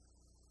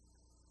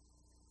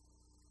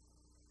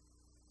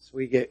as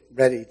we get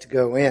ready to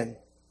go in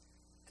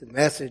to the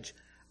message,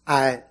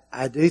 I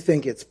do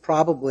think it's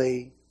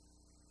probably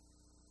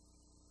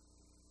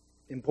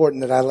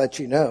important that I let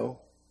you know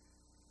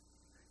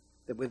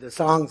that with the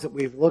songs that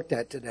we've looked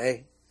at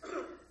today,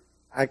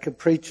 I could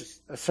preach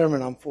a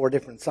sermon on 4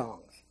 different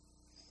songs.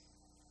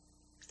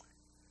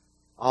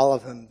 All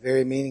of them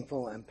very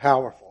meaningful and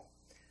powerful.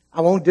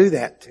 I won't do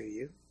that to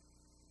you,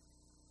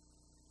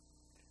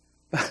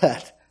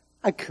 but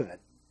I could.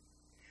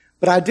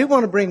 But I do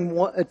want to bring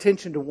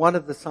attention to one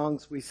of the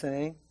songs we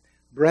sang,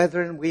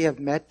 Brethren, We Have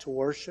Met to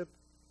Worship.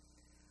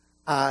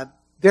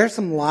 There's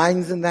some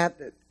lines in that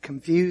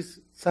confuse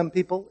some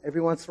people every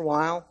once in a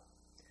while.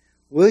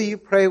 Will you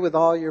pray with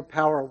all your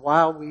power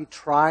while we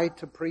try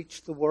to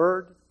preach the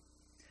word?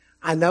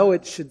 I know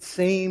it should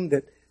seem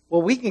that,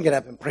 well, we can get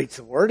up and preach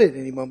the word at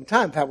any moment in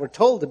time. In fact, we're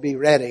told to be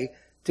ready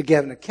to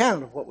give an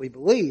account of what we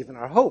believe and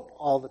our hope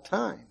all the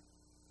time.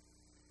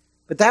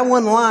 But that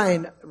one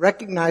line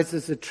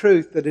recognizes a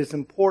truth that is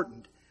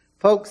important.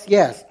 Folks,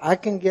 yes, I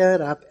can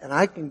get up and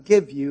I can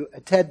give you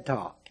a TED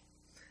Talk.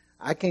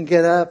 I can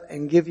get up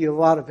and give you a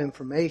lot of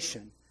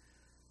information.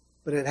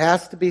 But it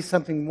has to be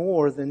something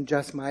more than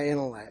just my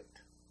intellect.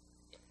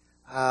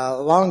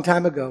 A long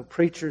time ago,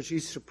 preachers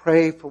used to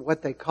pray for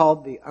what they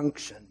called the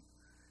unction,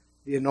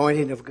 the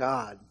anointing of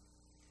God.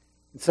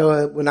 And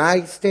so when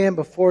I stand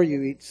before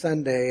you each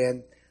Sunday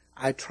and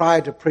I try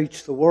to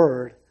preach the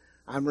word,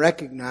 I'm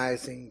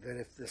recognizing that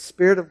if the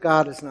Spirit of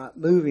God is not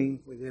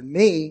moving within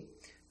me,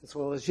 as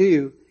well as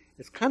you,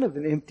 it's kind of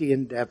an empty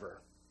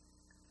endeavor.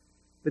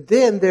 But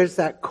then there's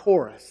that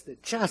chorus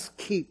that just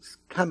keeps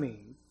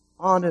coming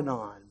on and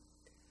on,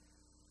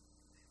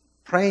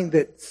 praying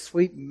that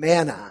sweet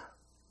manna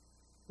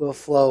will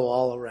flow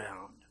all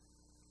around.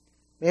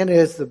 Manna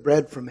is the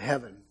bread from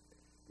heaven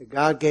that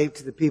God gave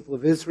to the people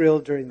of Israel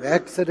during the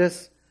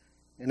Exodus,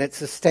 and it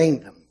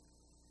sustained them.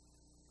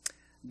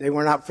 They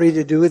were not free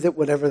to do with it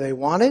whatever they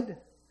wanted.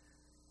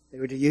 They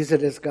were to use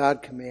it as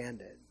God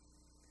commanded.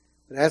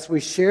 But as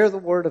we share the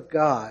Word of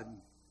God,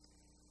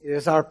 it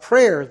is our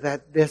prayer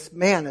that this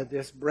manna,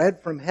 this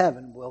bread from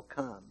heaven, will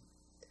come.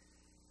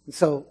 And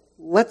so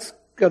let's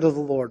go to the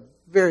Lord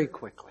very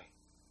quickly.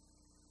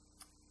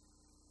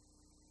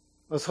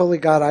 Most holy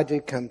God, I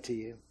did come to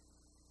you.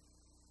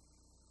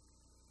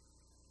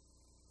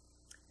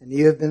 And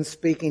you have been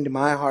speaking to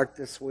my heart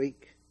this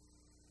week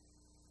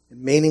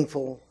in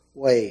meaningful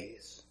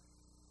ways.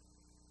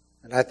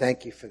 And I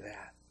thank you for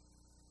that.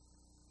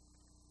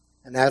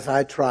 And as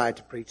I try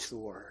to preach the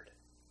word,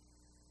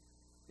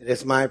 it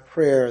is my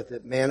prayer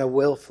that manna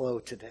will flow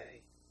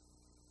today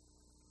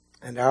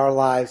and our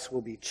lives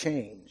will be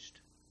changed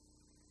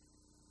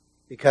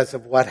because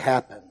of what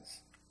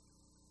happens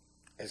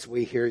as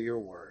we hear your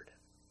word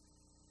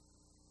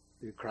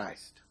through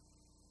Christ.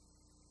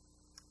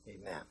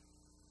 Amen.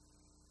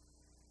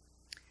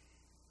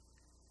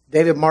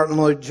 David Martin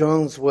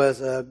Lloyd-Jones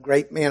was a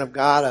great man of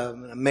God,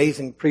 an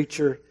amazing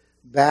preacher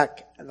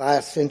back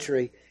last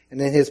century. And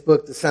in his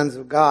book, The Sons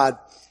of God,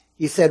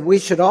 he said, we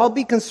should all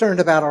be concerned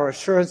about our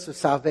assurance of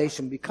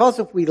salvation because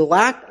if we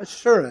lack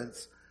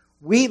assurance,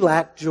 we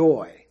lack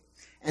joy.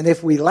 And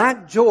if we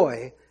lack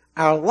joy,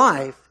 our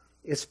life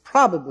is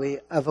probably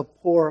of a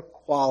poor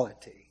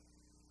quality.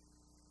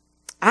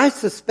 I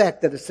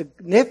suspect that a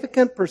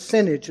significant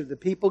percentage of the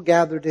people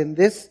gathered in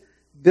this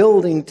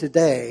building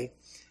today,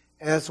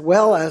 as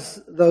well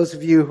as those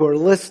of you who are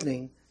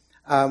listening,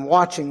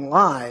 watching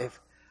live,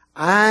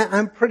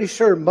 I'm pretty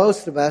sure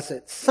most of us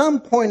at some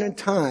point in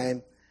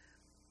time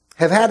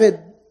have had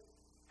a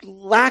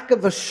lack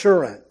of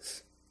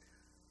assurance,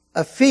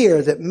 a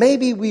fear that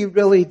maybe we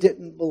really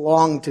didn't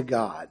belong to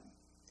God.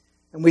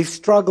 And we've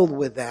struggled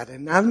with that.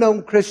 And I've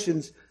known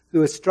Christians who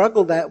have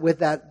struggled with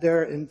that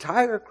their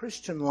entire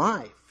Christian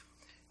life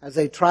as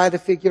they try to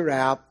figure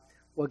out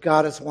what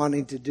God is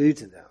wanting to do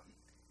to them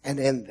and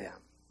in them.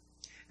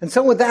 And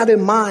so with that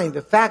in mind,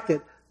 the fact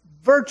that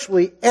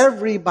virtually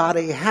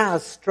everybody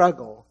has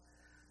struggled,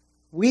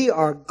 we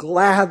are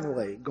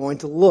gladly going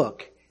to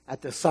look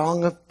at the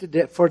song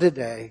for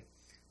today,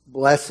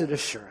 Blessed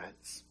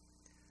Assurance.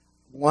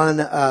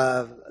 One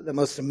of the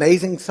most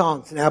amazing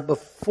songs. Now,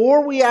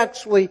 before we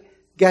actually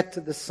get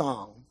to the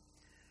song,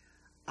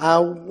 I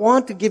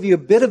want to give you a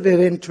bit of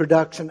an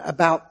introduction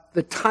about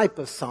the type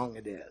of song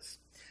it is.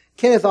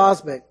 Kenneth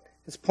Osbeck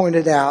has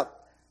pointed out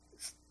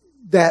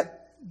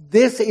that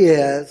this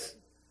is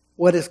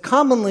what is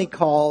commonly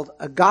called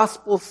a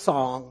gospel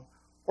song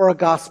or a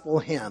gospel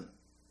hymn.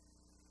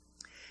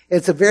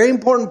 It's a very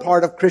important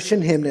part of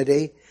Christian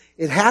hymnody.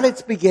 It had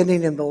its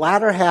beginning in the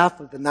latter half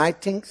of the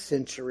 19th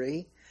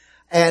century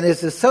and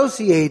is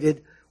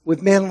associated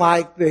with men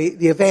like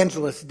the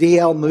evangelist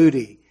D.L.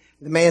 Moody,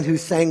 the man who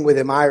sang with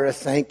him, Ira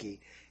Sankey.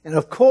 And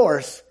of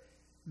course,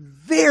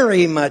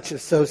 very much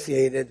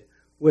associated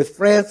with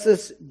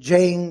Frances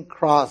Jane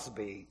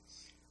Crosby,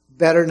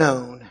 better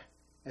known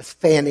as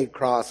Fanny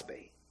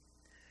Crosby.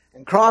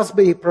 And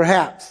Crosby,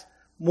 perhaps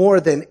more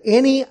than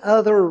any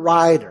other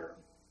writer,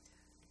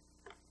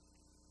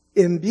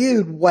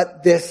 imbued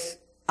what this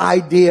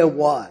idea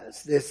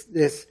was,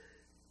 this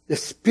the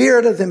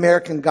spirit of the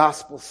American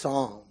gospel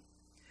song.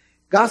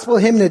 Gospel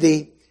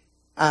hymnody,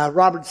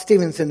 Robert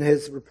Stevenson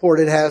has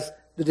reported, has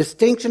the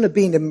distinction of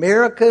being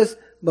America's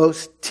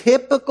most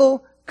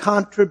typical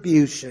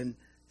contribution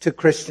to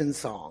Christian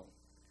song.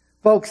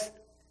 Folks,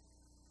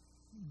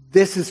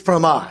 this is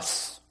from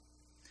us.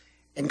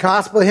 And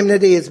gospel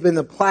hymnody has been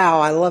the plow,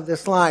 I love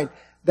this line,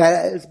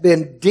 that has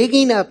been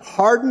digging up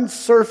hardened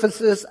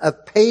surfaces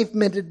of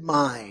pavemented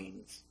minds.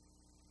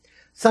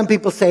 Some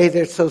people say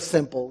they're so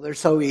simple, they're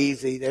so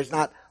easy, there's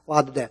not a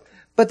lot of depth.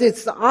 But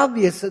it's the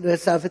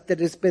obviousness of it that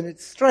has been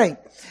its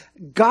strength.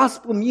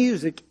 Gospel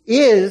music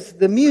is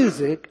the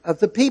music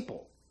of the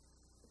people.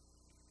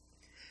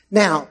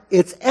 Now,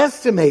 it's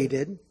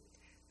estimated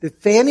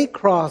that Fanny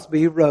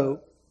Crosby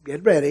wrote,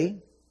 get ready,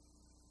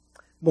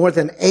 more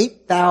than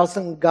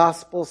 8,000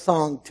 gospel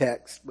song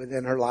texts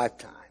within her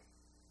lifetime.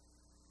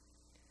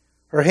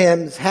 Her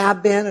hymns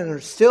have been and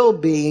are still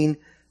being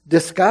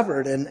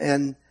discovered,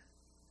 and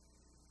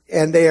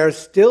they are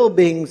still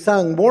being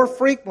sung more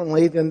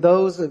frequently than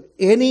those of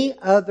any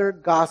other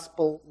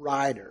gospel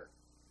writer.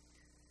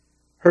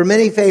 Her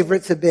many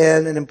favorites have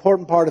been an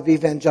important part of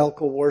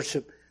evangelical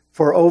worship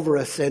for over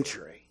a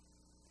century.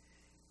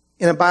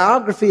 In a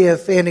biography of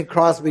Fanny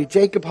Crosby,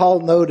 Jacob Hall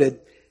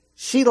noted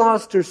she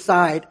lost her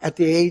sight at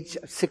the age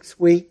of 6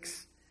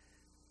 weeks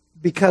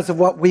because of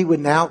what we would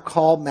now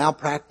call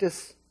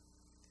malpractice.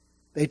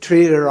 They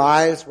treated her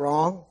eyes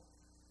wrong,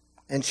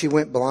 and she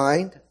went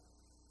blind.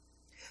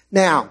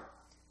 Now,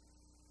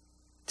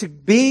 to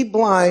be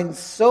blind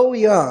so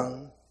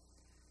young,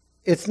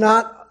 it's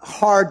not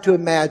hard to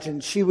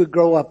imagine she would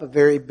grow up a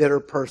very bitter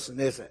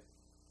person, is it?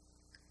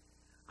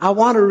 I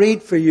want to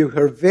read for you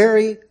her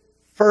very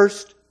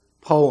first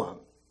poem.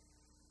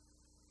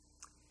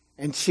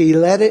 And she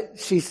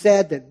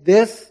said that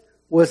this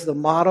was the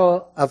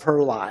motto of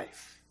her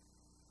life.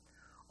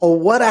 Oh,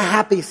 what a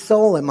happy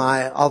soul am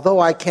I, although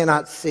I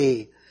cannot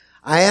see.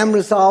 I am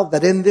resolved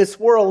that in this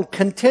world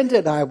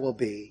contented I will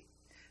be.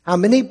 How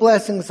many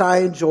blessings I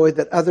enjoy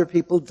that other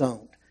people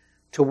don't.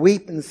 To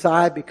weep and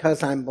sigh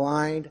because I'm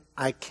blind,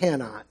 I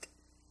cannot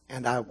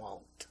and I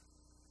won't.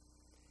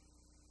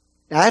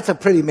 Now that's a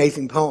pretty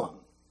amazing poem.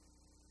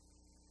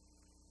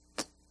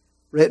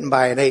 Written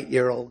by an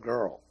 8-year-old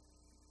girl.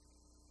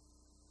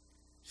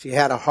 She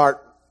had a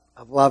heart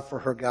of love for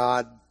her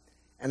God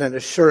and an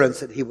assurance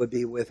that He would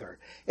be with her.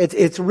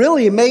 It's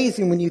really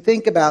amazing when you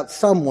think about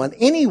someone,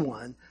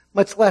 anyone,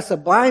 much less a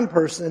blind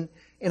person,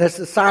 in a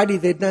society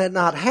that did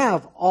not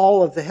have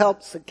all of the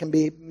helps that can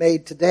be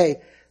made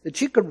today,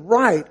 that you could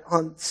write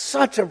on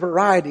such a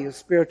variety of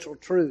spiritual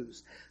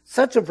truths,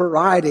 such a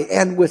variety,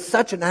 and with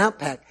such an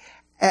impact.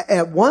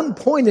 At one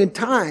point in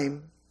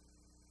time,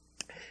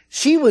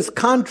 she was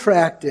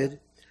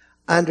contracted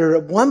under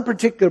one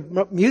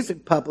particular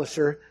music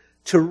publisher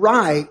to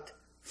write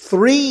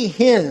 3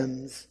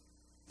 hymns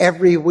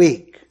every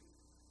week.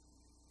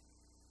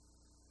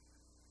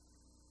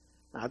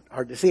 Not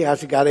hard to see how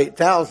she got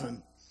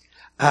 8,000.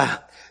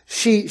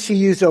 She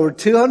used over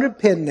 200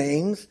 pen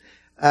names,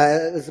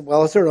 as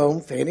well as her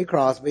own, Fanny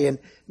Crosby, and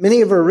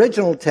many of her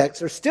original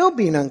texts are still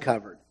being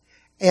uncovered,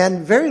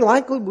 and very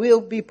likely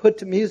will be put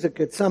to music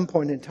at some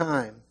point in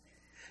time.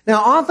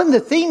 Now, often the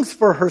themes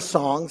for her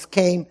songs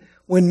came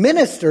when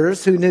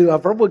ministers who knew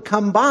of her would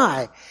come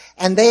by,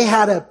 and they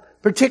had a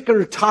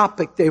particular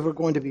topic they were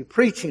going to be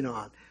preaching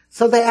on.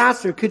 So they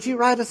asked her, could you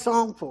write a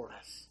song for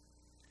us?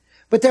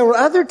 But there were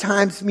other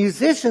times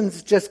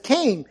musicians just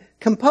came,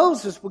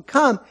 composers would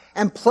come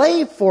and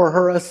play for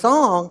her a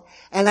song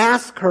and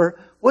ask her,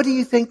 what do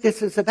you think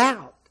this is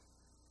about?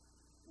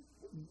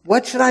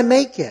 What should I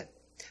make it?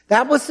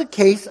 That was the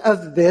case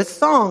of this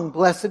song,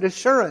 Blessed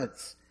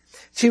Assurance.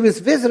 She was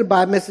visited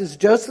by Mrs.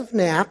 Joseph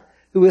Knapp,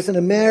 who was an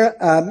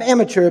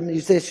amateur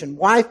musician,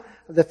 wife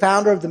of the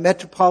founder of the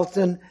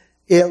Metropolitan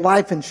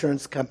Life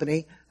Insurance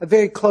Company, a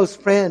very close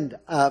friend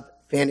of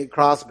Fanny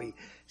Crosby.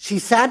 She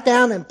sat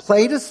down and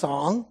played a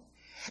song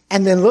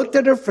and then looked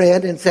at her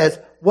friend and says,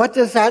 what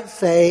does that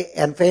say?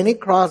 And Fanny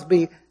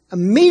Crosby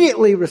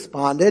immediately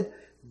responded,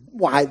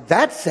 why,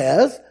 that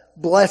says,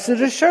 Blessed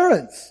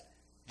Assurance.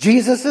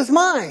 Jesus is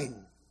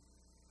mine.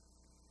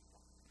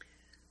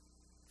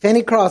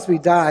 Fanny Crosby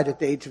died at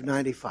the age of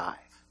 95.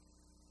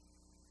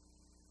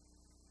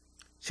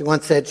 She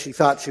once said she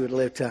thought she would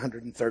live to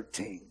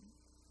 113.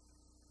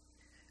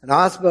 And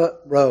Osborne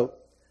wrote,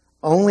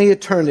 only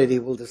eternity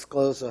will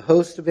disclose a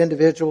host of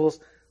individuals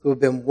who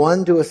have been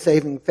won to a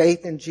saving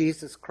faith in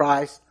Jesus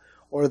Christ,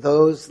 or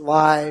those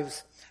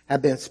lives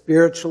have been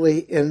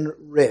spiritually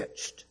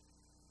enriched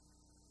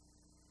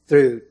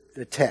through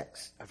the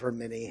text of her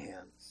many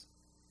hymns.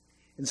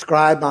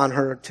 Inscribed on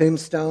her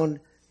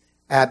tombstone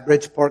at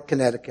Bridgeport,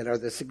 Connecticut, are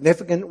the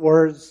significant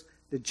words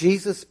that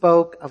Jesus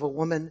spoke of a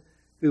woman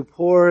who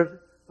poured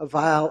a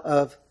vial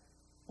of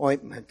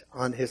ointment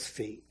on his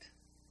feet.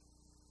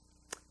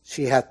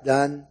 She hath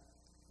done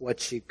what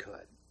she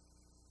could.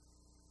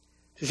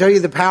 To show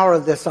you the power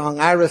of this song,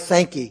 Ira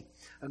Sankey,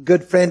 a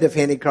good friend of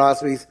Fanny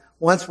Crosby's,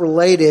 once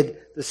related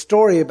the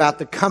story about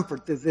the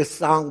comfort that this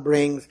song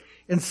brings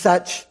in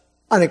such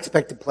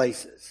unexpected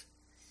places.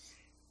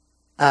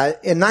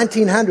 In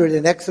 1900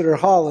 in Exeter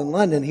Hall in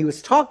London, he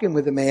was talking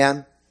with a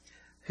man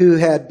who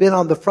had been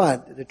on the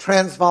front. The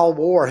Transvaal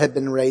War had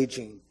been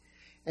raging.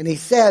 And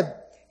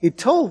he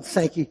told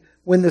Sankey,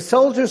 when the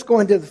soldiers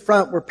going to the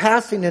front were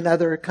passing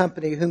another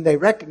company whom they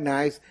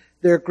recognized,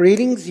 their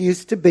greetings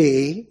used to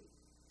be,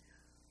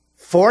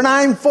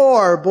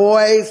 494,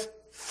 boys,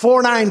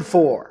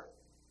 494.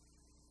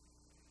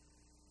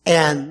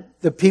 And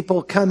the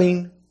people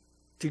coming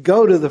to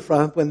go to the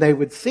front, when they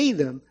would see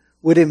them,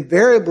 would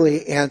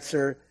invariably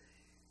answer,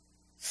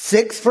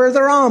 6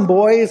 further on,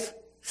 boys,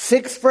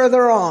 6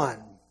 further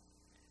on.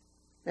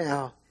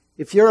 Now,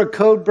 if you're a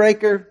code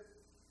breaker,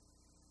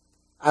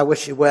 I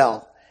wish you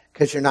well,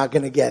 because you're not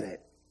going to get it.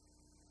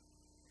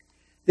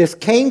 This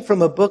came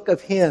from a book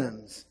of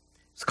hymns.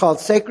 It's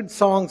called Sacred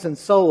Songs and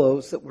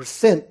Solos that were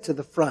sent to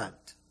the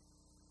front.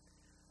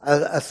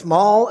 A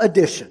small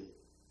addition.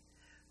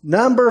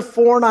 Number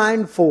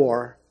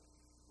 494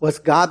 was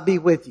God be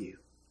with you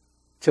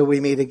till we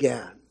meet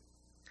again.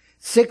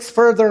 6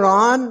 further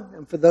on,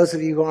 and for those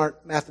of you who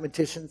aren't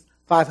mathematicians,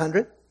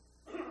 500.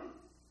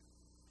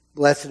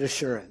 Blessed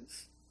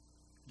assurance,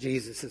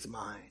 Jesus is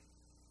mine.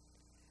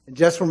 And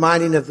just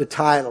reminding of the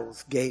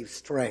titles gave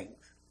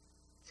strength.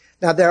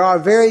 Now there are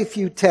very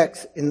few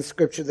texts in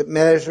Scripture that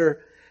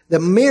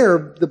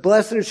mirror the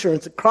blessed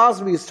assurance that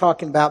Crosby is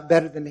talking about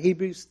better than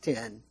Hebrews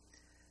 10,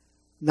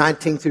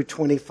 19 through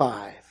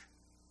 25.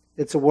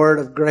 It's a word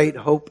of great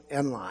hope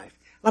and life.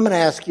 I'm going to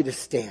ask you to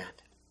stand.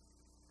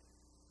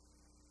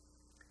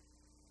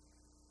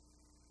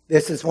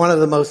 This is one of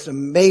the most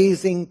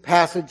amazing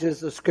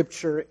passages of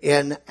Scripture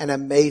in an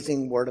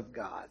amazing Word of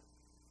God.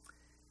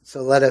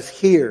 So let us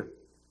hear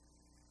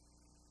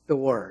the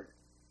Word.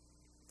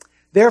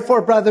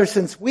 Therefore, brothers,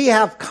 since we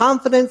have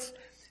confidence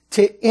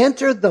to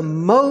enter the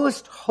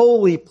most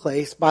holy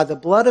place by the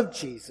blood of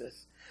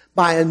Jesus,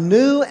 by a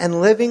new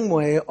and living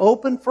way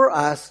open for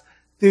us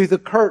through the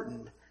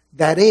curtain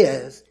that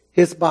is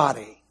His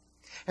body.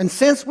 And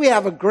since we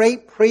have a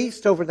great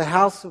priest over the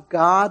house of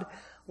God,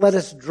 let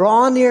us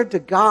draw near to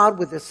God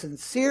with a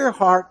sincere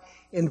heart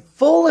in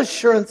full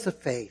assurance of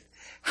faith,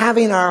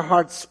 having our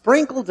hearts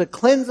sprinkled to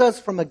cleanse us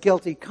from a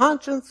guilty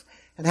conscience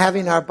and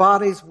having our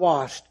bodies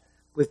washed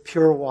with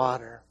pure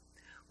water.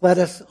 Let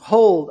us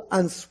hold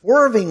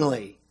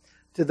unswervingly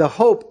to the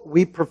hope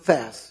we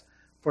profess,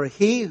 for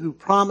He who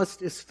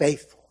promised is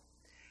faithful.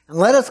 And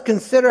let us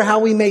consider how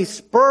we may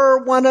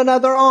spur one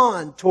another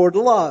on toward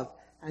love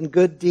and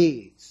good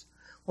deeds.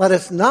 Let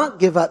us not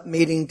give up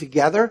meeting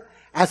together,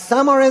 as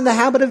some are in the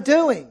habit of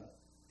doing,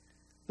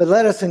 but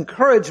let us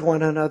encourage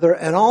one another,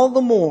 and all the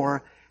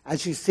more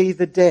as you see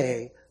the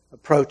day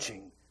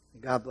approaching.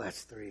 God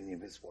bless the reading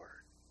of His Word.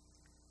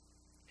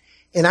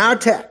 In our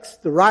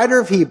text, the writer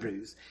of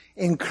Hebrews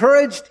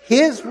encouraged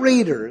his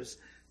readers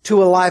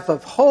to a life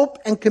of hope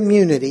and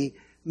community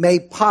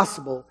made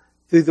possible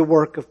through the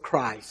work of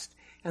Christ.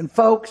 And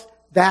folks,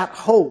 that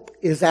hope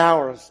is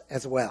ours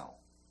as well.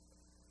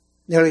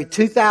 Nearly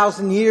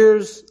 2,000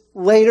 years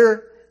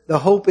later, the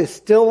hope is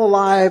still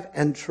alive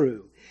and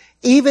true.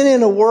 Even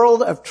in a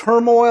world of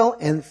turmoil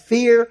and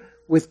fear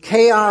with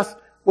chaos,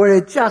 where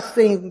it just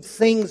seems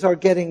things are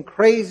getting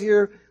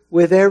crazier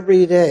with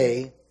every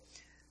day,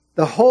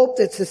 the hope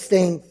that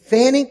sustained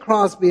Fanny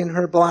Crosby in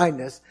her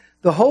blindness,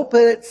 the hope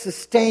that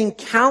sustained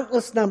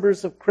countless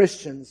numbers of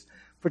Christians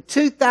for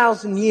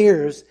 2,000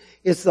 years,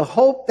 is the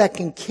hope that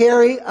can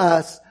carry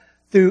us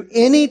through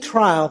any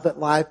trial that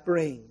life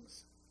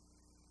brings.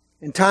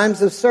 In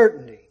times of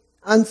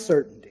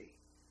uncertainty,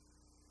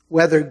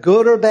 whether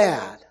good or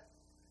bad,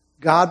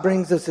 God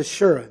brings us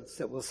assurance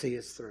that will see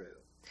us through.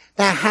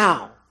 Now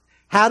how?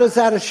 How does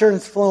that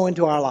assurance flow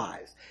into our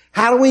lives?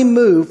 How do we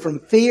move from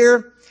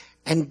fear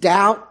and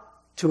doubt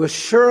to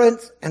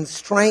assurance and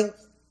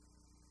strength?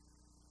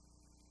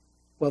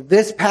 Well,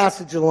 this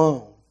passage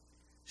alone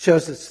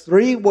shows us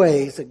 3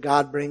 ways that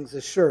God brings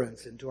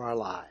assurance into our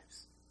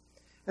lives.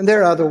 And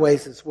there are other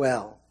ways as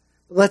well.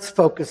 But let's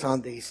focus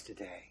on these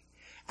today.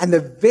 And the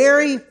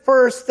very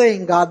first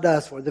thing God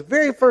does the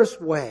very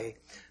first way,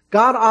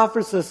 God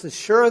offers us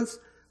assurance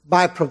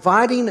by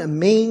providing a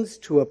means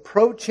to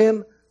approach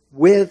Him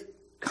with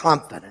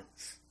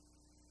confidence.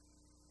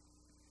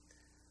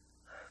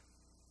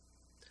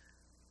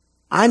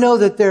 I know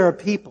that there are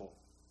people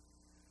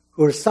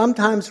who are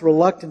sometimes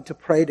reluctant to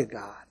pray to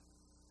God.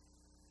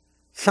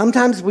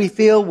 Sometimes we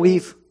feel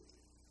we've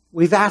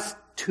asked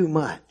too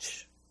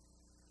much.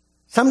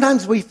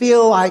 Sometimes we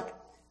feel like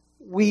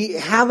we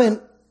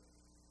haven't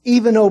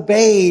even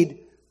obeyed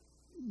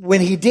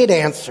when He did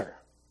answer.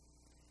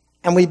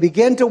 And we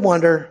begin to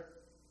wonder,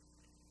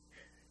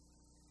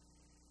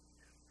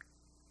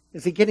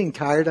 is He getting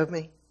tired of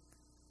me?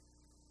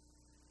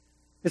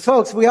 Because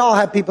folks, we all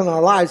have people in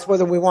our lives,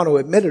 whether we want to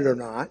admit it or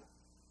not.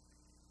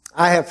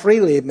 I have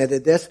freely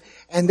admitted this,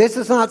 and this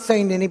is not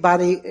saying to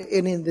anybody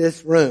in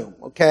this room,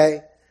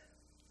 okay?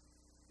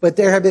 But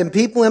there have been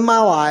people in my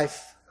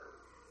life,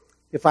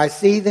 if I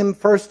see them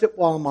first at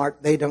Walmart,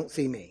 they don't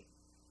see me.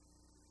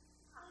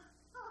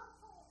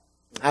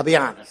 I'll be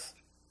honest.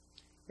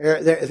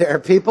 There are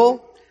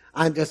people,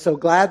 I'm just so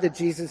glad that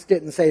Jesus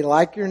didn't say,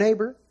 like your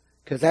neighbor,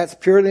 because that's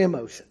purely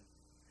emotion.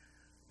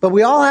 But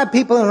we all have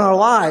people in our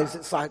lives,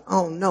 it's like,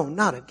 oh no,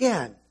 not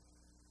again.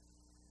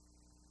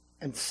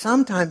 And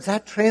sometimes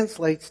that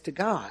translates to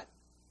God.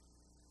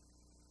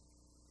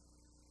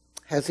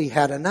 Has he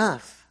had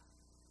enough?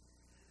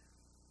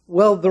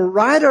 Well, the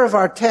writer of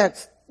our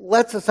text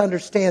lets us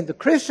understand the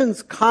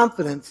Christian's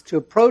confidence to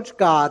approach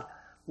God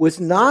was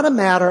not a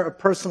matter of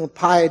personal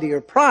piety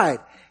or pride.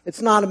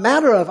 It's not a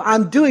matter of,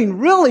 I'm doing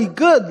really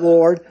good,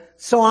 Lord,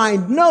 so I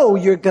know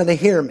you're going to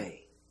hear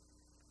me.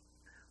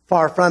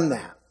 Far from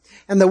that.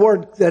 And the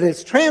word that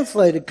is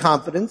translated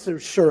confidence or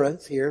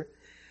assurance here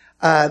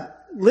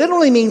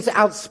literally means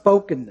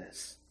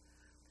outspokenness,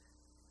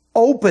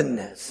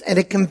 openness, and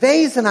it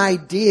conveys an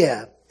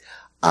idea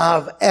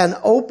of an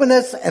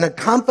openness and a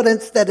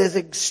confidence that is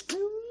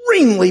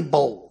extremely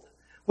bold,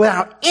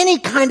 without any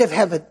kind of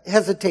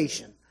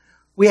hesitation.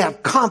 We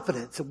have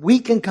confidence that we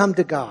can come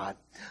to God,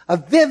 a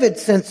vivid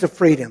sense of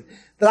freedom,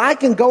 that I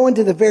can go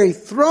into the very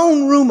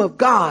throne room of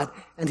God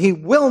and he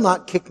will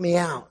not kick me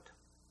out.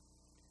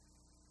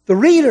 The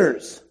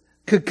readers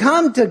could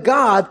come to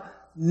God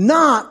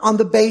not on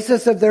the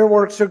basis of their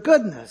works or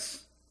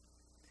goodness.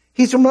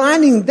 He's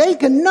reminding them they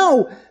can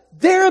know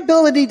their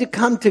ability to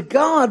come to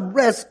God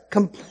rests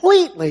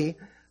completely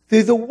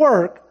through the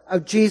work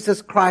of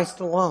Jesus Christ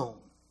alone.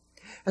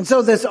 And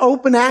so this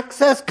open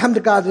access, come to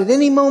God at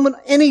any moment,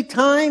 any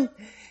time,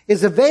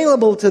 is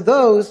available to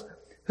those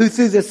who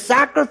through the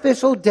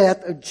sacrificial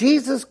death of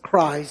Jesus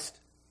Christ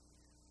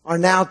are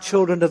now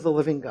children of the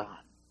living God.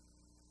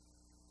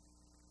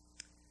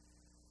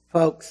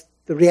 Folks,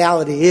 the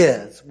reality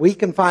is we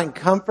can find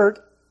comfort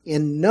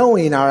in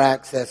knowing our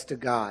access to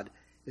God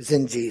is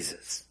in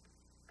Jesus.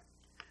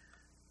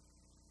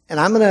 And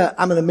I'm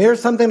gonna mirror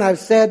something I've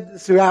said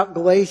throughout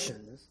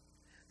Galatians.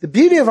 The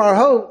beauty of our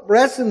hope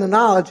rests in the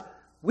knowledge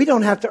we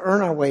don't have to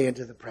earn our way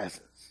into the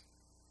presence.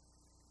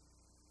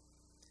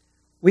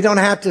 We don't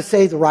have to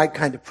say the right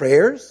kind of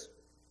prayers.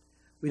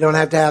 We don't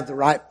have to have the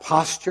right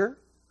posture.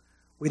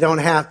 We don't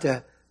have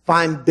to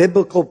find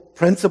biblical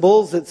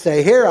principles that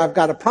say, here, I've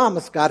got a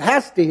promise. God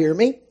has to hear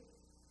me.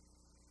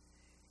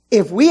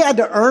 If we had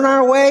to earn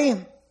our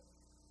way,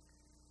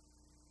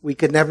 we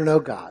could never know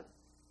God.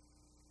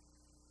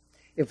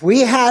 If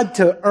we had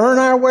to earn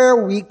our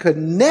way, we could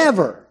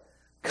never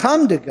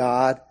come to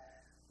God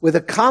with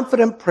a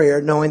confident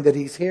prayer knowing that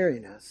he's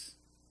hearing us.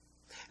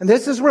 And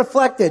this is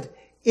reflected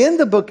in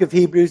the book of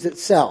Hebrews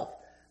itself.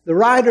 The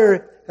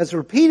writer has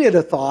repeated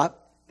a thought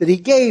that he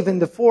gave in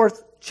the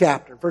 4th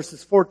chapter,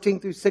 verses 14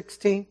 through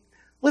 16.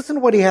 Listen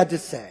to what he had to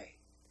say.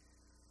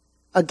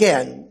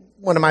 Again,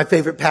 one of my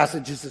favorite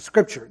passages of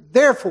Scripture.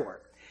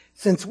 Therefore,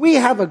 since we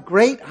have a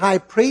great high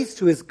priest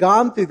who has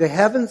gone through the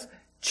heavens,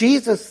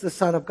 Jesus, the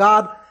Son of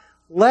God,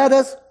 let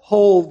us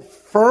hold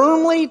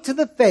firmly to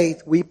the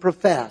faith we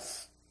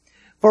profess.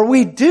 For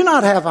we do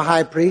not have a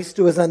high priest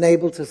who is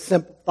unable to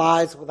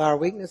sympathize with our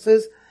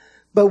weaknesses,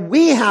 but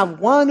we have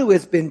one who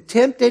has been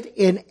tempted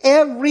in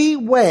every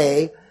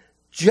way,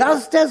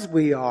 just as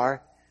we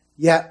are,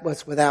 yet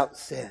was without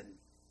sin.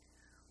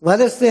 Let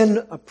us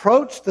then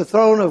approach the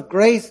throne of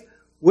grace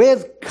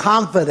with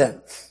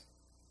confidence,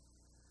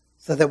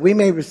 so that we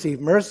may receive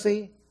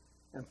mercy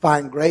and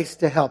find grace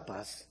to help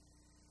us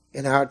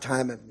in our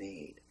time of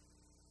need.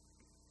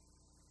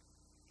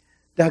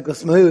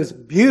 Douglas Moo has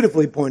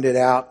beautifully pointed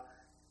out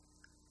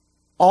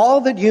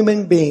all that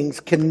human beings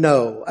can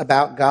know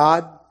about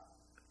God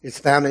is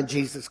found in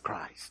Jesus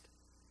Christ.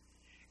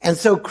 And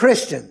so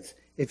Christians,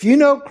 if you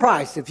know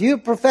Christ, if you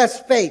profess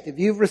faith, if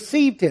you've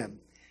received him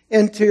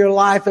into your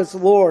life as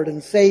Lord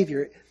and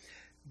Savior,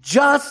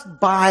 just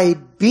by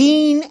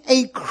being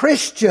a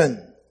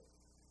Christian,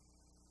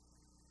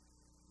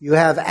 you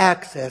have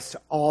access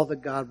to all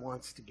that God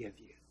wants to give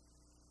you.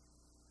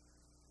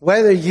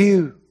 Whether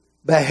you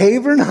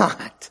behave or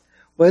not,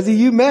 whether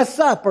you mess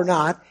up or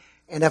not,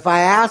 and if I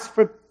ask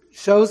for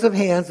shows of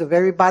hands of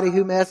everybody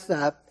who messed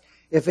up,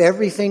 if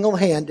every single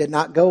hand did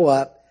not go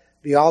up,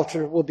 the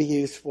altar will be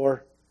used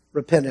for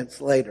repentance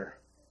later.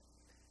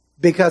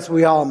 Because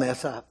we all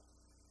mess up.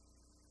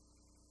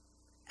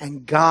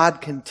 And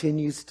God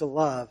continues to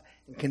love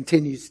and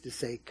continues to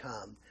say,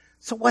 come.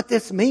 So what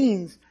this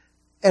means,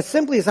 as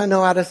simply as I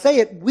know how to say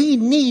it, we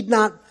need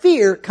not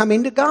fear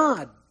coming to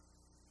God.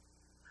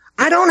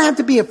 I don't have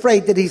to be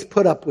afraid that he's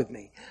put up with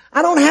me.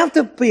 I don't have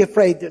to be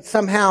afraid that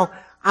somehow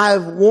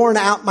I've worn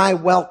out my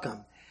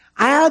welcome.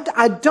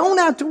 I don't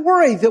have to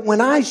worry that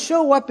when I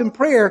show up in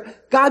prayer,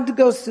 God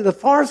goes to the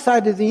far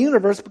side of the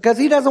universe because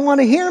he doesn't want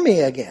to hear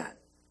me again.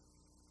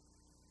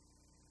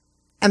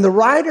 And the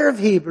writer of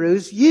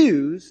Hebrews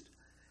used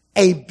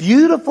a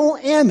beautiful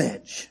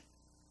image.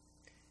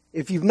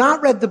 If you've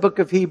not read the book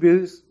of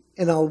Hebrews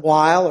in a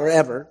while or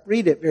ever,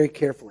 read it very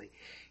carefully.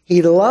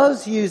 He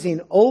loves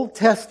using Old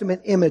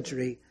Testament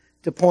imagery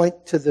to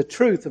point to the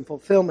truth and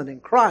fulfillment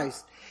in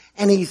Christ.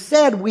 And he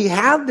said we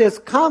have this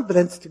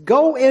confidence to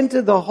go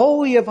into the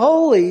Holy of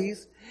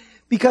Holies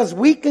because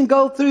we can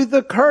go through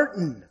the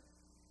curtain,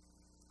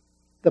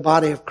 the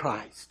body of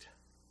Christ.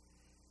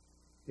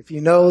 If you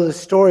know the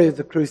story of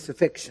the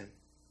crucifixion,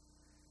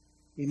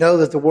 you know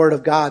that the Word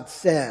of God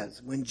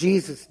says when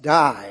Jesus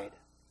died,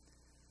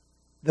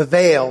 the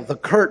veil, the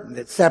curtain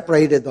that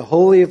separated the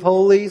Holy of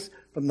Holies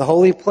from the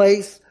holy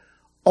place,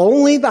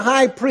 only the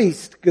high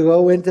priest could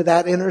go into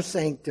that inner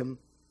sanctum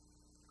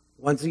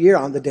once a year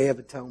on the Day of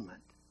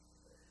Atonement.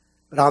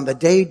 But on the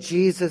day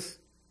Jesus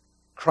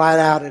cried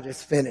out, "It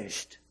is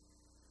finished,"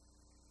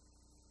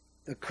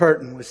 the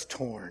curtain was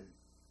torn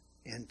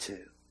in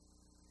two.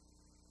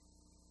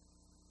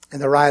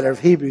 And the writer of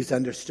Hebrews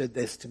understood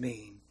this to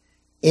mean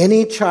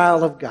any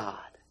child of God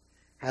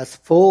has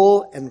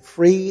full and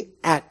free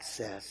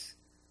access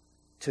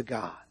to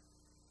God.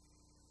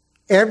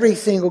 Every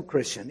single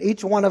Christian,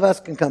 each one of us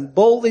can come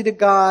boldly to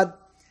God,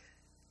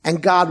 and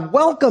God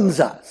welcomes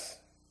us.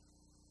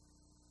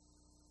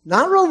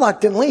 Not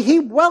reluctantly,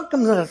 He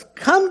welcomes us.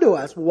 Come to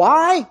us.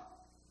 Why?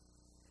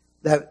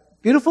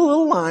 That beautiful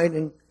little line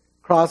in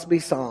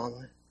Crosby's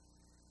song.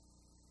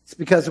 It's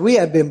because we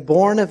have been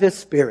born of His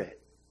Spirit,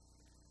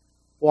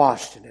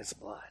 washed in His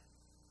blood.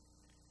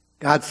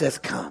 God says,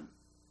 come.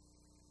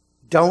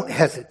 Don't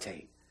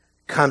hesitate.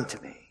 Come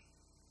to me.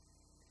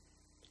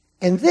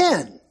 And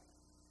then,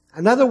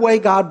 another way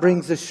God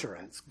brings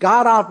assurance.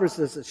 God offers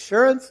us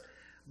assurance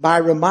by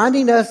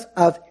reminding us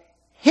of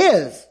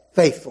His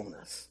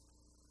faithfulness.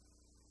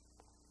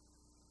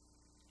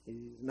 He's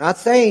not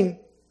saying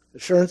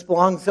assurance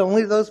belongs to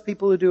only those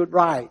people who do it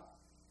right.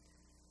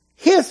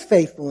 His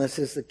faithfulness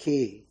is the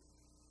key.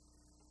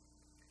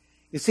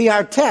 You see,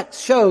 our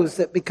text shows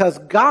that because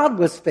God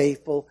was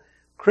faithful,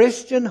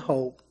 Christian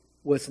hope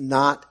was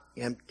not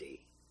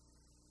empty.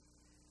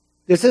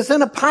 This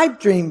isn't a pipe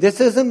dream. This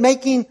isn't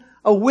making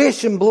a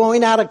wish and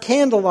blowing out a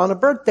candle on a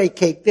birthday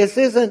cake. This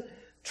isn't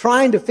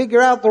trying to figure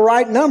out the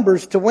right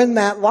numbers to win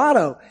that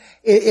lotto.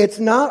 It's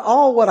not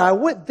all what I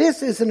would.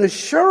 This is an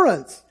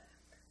assurance.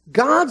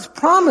 God's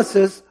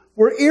promises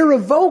were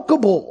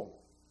irrevocable.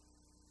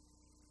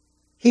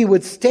 He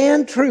would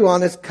stand true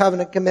on His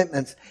covenant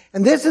commitments.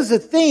 And this is a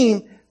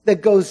theme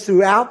that goes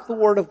throughout the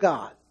Word of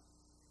God.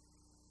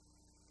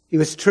 He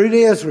was true to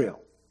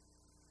Israel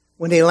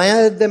when He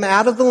led them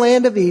out of the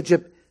land of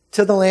Egypt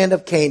to the land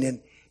of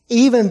Canaan.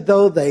 Even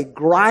though they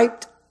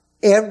griped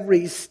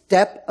every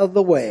step of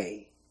the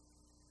way,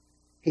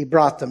 He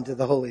brought them to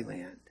the Holy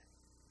Land.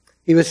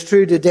 He was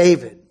true to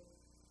David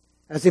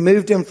as He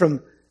moved him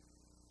from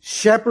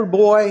shepherd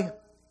boy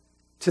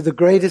to the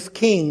greatest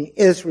king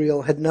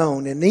Israel had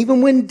known. And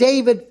even when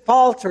David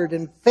faltered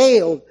and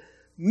failed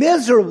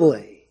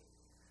miserably,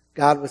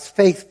 God was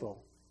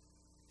faithful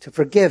to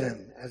forgive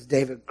him as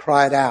David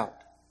cried out,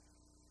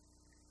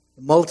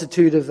 "The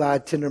multitude of thy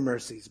tender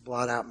mercies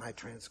blot out my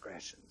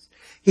transgressions."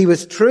 He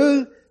was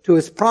true to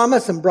His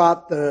promise and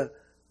brought the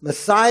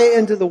Messiah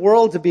into the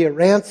world to be a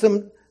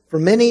ransom for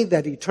many,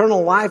 that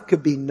eternal life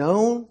could be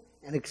known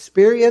and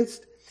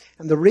experienced.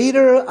 And the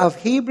reader of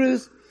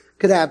Hebrews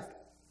could have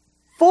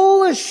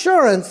full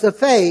assurance of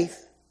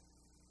faith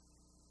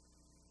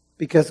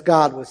because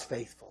God was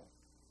faithful.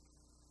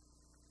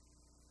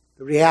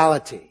 The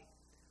reality,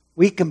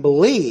 we can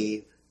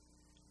believe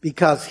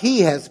because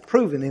He has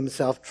proven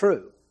Himself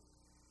true.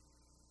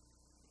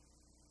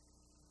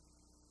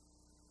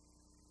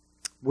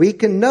 We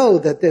can know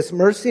that this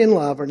mercy and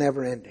love are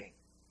never ending.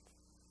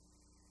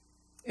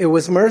 It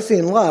was mercy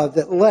and love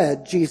that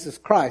led Jesus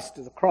Christ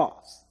to the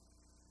cross.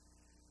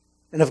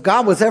 And if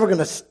God was ever going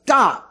to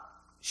stop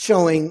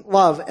showing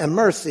love and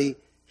mercy,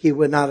 He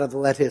would not have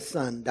let His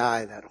Son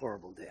die that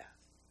horrible death.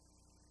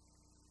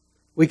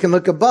 We can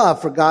look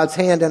above for God's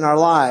hand in our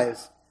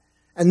lives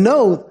and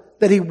know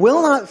that He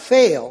will not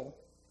fail,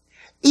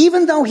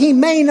 even though He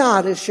may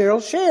not, as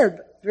Cheryl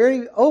shared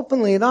very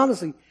openly and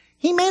honestly,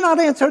 He may not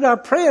answer our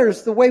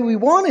prayers the way we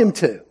want Him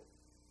to.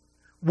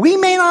 We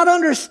may not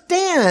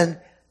understand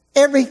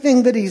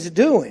everything that He's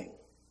doing,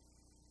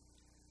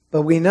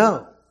 but we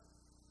know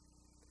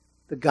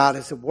that God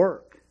is at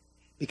work.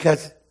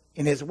 Because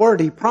in His Word,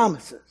 He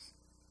promises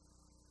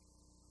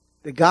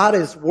that God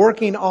is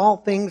working all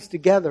things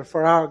together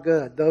for our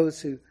good. Those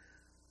who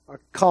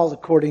are called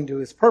according to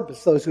His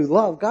purpose, those who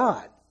love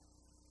God.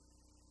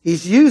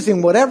 He's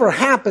using whatever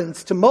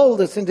happens to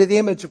mold us into the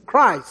image of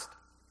Christ.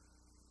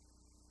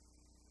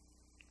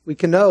 We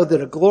can know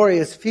that a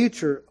glorious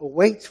future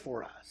awaits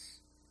for us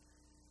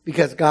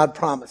because God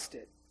promised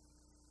it.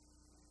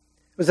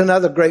 There was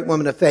another great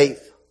woman of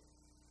faith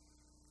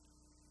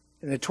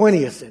in the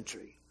 20th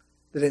century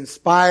that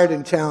inspired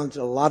and challenged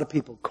a lot of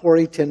people,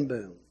 Corrie ten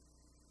Boom.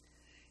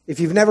 If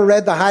you've never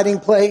read The Hiding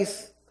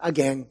Place,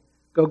 again,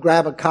 go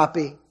grab a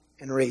copy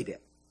and read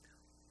it.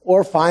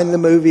 Or find the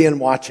movie and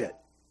watch it.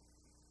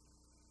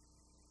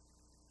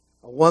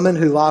 A woman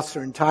who lost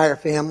her entire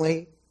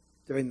family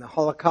during the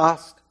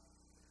Holocaust.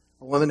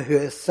 A woman who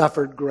has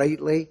suffered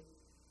greatly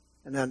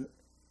in a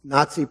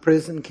Nazi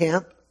prison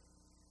camp.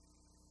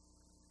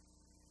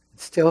 And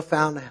still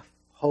found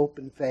hope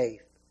and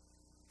faith.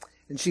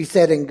 And she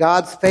said, in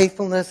God's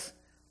faithfulness,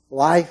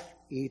 lies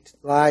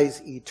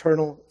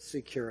eternal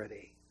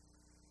security.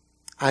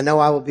 I know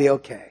I will be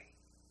okay.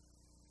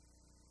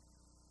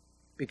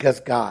 Because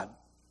God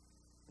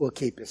will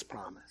keep his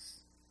promise.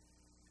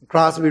 And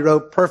Crosby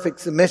wrote, perfect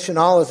submission,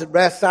 all is at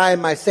rest. I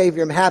and my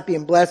Savior am happy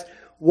and blessed,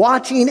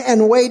 watching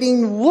and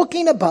waiting,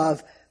 looking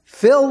above,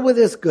 filled with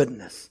his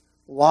goodness,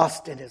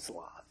 lost in his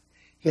love.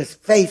 His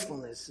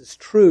faithfulness is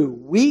true.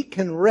 We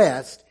can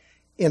rest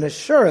in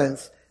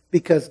assurance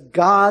because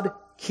God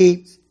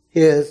keeps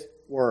his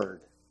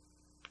word.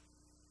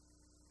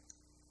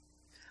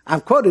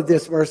 I've quoted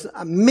this verse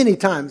many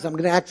times. I'm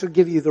going to actually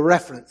give you the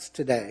reference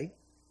today.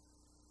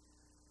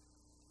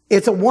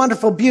 It's a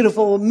wonderful,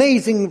 beautiful,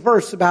 amazing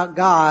verse about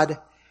God,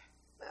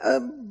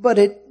 but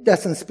it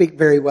doesn't speak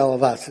very well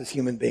of us as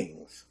human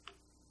beings.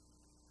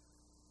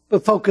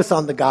 But focus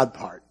on the God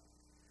part.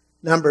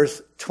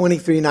 Numbers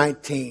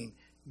 23:19.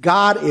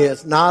 God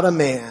is not a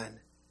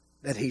man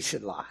that he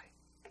should lie.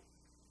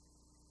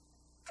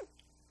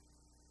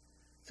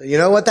 So you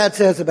know what that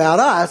says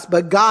about us,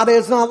 but God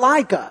is not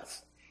like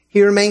us.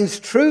 He remains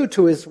true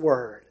to his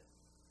word.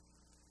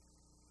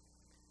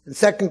 In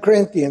 2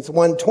 Corinthians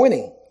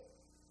 1:20,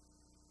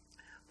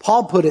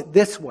 Paul put it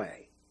this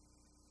way.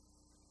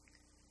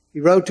 He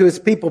wrote to his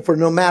people, for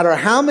no matter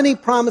how many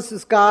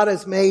promises God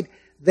has made,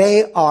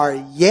 they are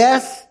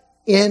yes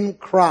in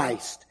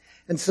Christ.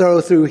 And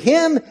so through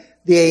him,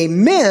 the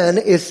amen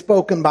is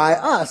spoken by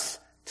us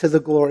to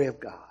the glory of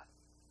God.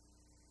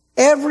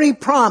 Every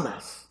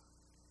promise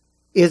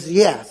is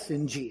yes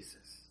in Jesus.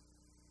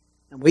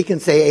 And we can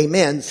say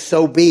amen,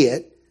 so be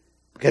it,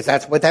 because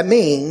that's what that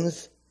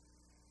means,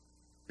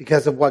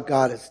 because of what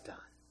God has done.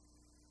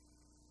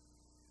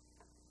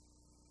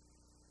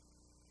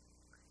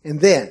 And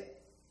then,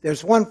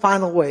 there's one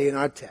final way in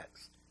our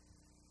text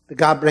that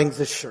God brings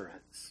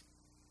assurance.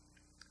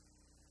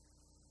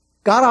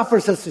 God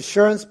offers us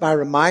assurance by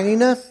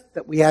reminding us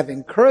that we have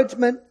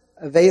encouragement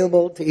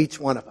available to each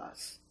one of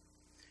us.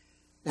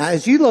 Now,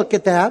 as you look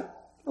at that,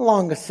 the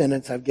longest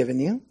sentence I've given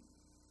you,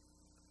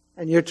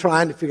 and you're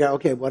trying to figure out,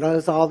 okay, what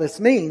does all this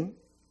mean?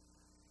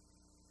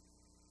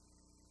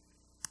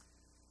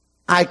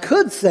 I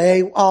could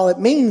say all it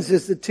means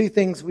is the two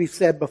things we've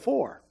said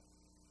before.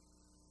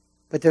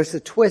 But there's a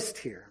twist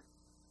here.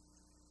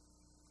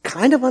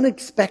 Kind of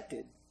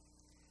unexpected.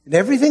 And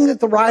everything that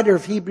the writer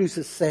of Hebrews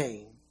is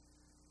saying,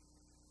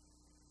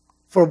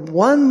 for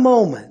one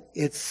moment,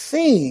 it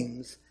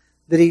seems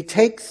that he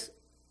takes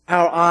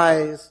our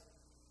eyes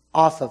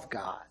off of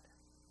God.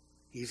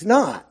 He's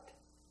not.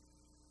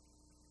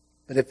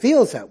 But it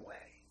feels that way.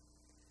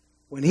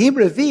 When he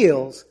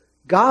reveals,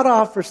 God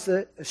offers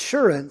the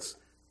assurance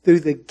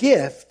through the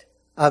gift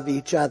of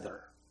each other.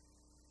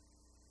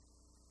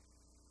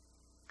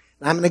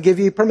 And I'm going to give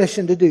you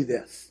permission to do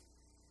this.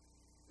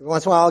 Every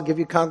once in a while, I'll give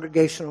you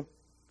congregational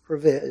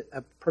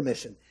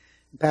permission.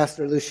 And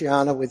Pastor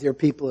Luciano, with your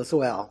people as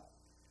well.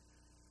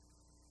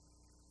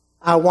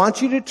 I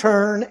want you to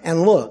turn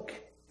and look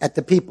at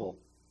the people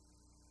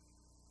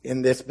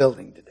in this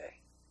building today.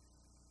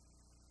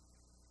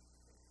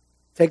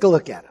 Take a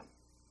look at them.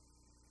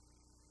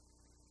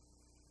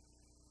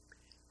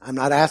 I'm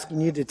not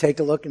asking you to take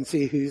a look and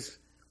see who's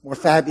more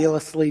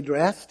fabulously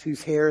dressed,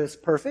 whose hair is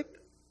perfect.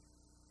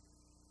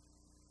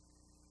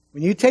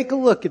 When you take a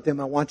look at them,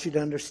 I want you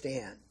to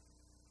understand,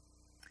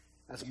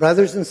 as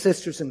brothers and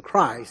sisters in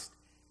Christ,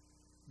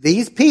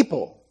 these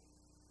people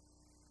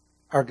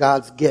are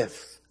God's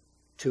gifts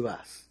to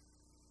us.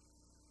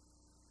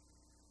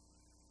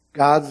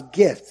 God's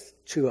gifts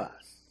to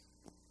us.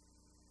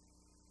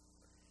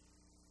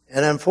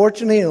 And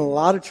unfortunately, in a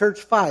lot of church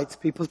fights,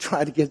 people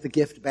try to give the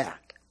gift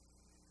back.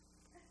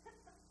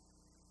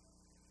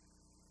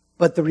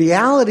 But the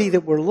reality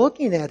that we're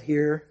looking at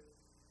here,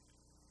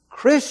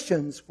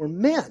 Christians were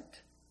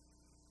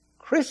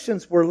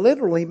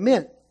literally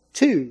meant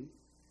to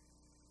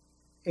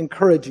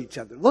encourage each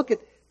other. Look at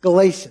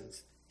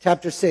Galatians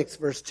chapter 6,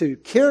 verse 2.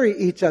 Carry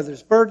each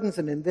other's burdens,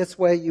 and in this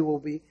way you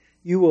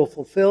will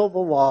fulfill the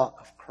law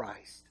of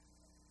Christ.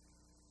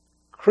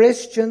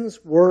 Christians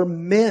were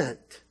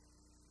meant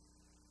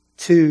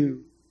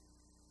to,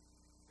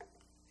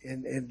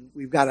 and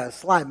we've got a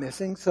slide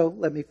missing, so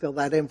let me fill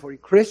that in for you.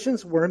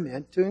 Christians were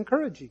meant to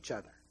encourage each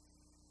other.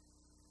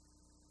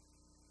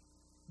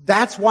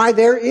 That's why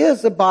there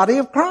is a body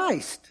of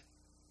Christ.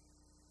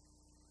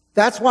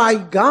 That's why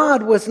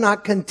God was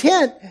not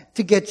content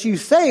to get you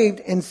saved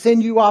and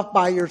send you off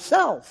by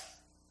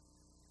yourself.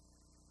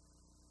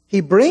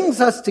 He brings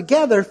us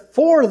together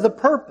for the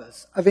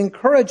purpose of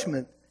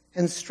encouragement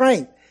and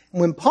strength.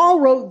 And when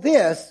Paul wrote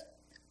this,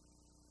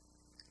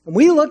 and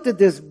we looked at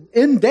this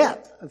in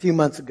depth a few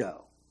months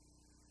ago,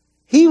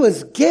 he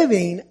was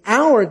giving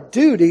our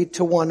duty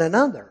to one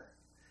another.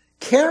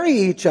 Carry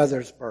each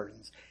other's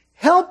burdens.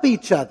 Help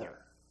each other.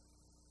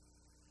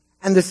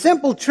 And the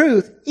simple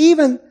truth,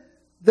 even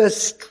the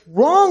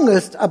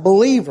strongest of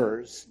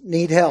believers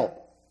need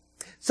help.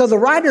 So the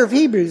writer of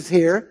Hebrews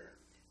here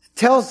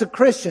tells the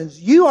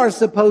Christians, you are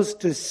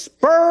supposed to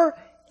spur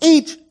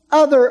each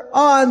other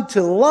on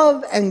to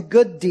love and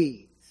good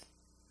deeds.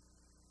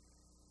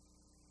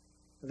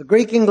 The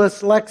Greek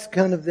English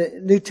lexicon of the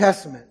New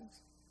Testament,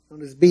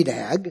 known as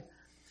BDAG,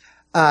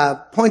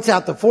 points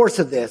out the force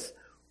of this.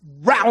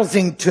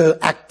 Rousing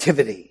to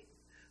activity,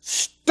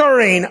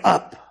 stirring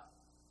up,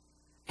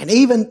 and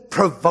even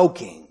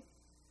provoking.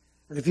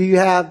 And if you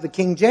have the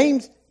King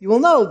James, you will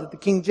know that the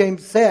King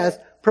James says,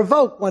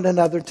 provoke one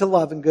another to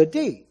love and good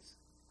deeds,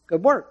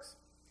 good works.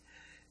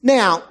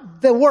 Now,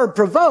 the word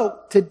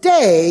provoke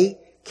today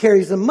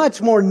carries a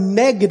much more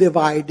negative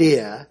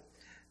idea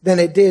than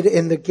it did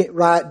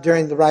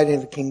during the writing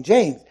of the King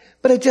James.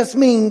 But it just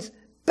means,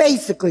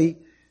 basically,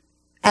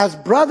 as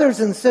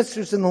brothers and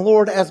sisters in the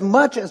Lord, as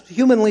much as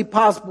humanly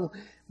possible,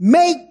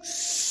 make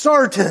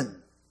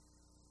certain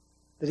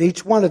that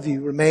each one of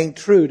you remain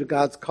true to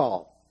God's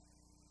call.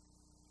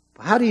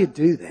 But how do you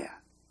do that?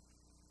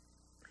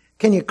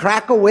 Can you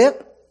crack a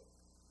whip?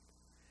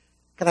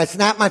 Can I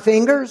snap my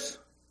fingers?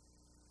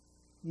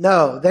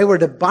 No, they were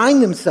to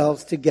bind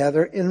themselves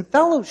together in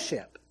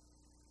fellowship.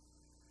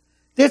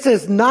 This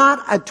is not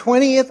a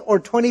 20th or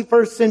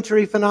 21st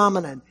century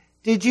phenomenon.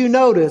 Did you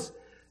notice?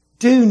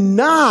 Do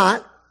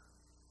not,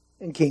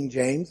 in King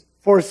James,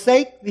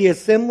 forsake the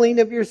assembling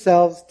of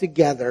yourselves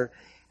together,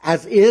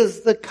 as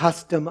is the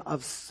custom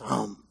of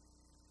some.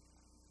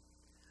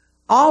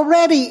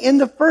 Already in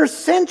the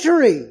first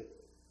century,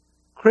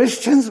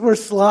 Christians were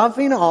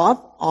sloughing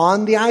off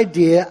on the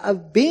idea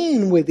of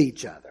being with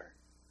each other.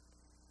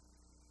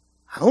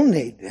 I don't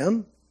need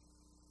them.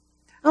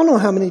 I don't know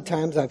how many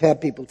times I've had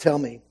people tell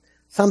me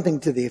something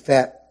to the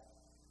effect,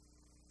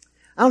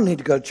 I don't need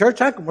to go to church.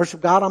 I can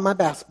worship God on my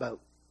bass boat.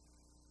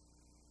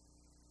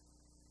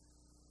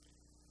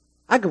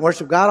 I can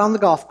worship God on the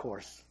golf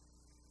course.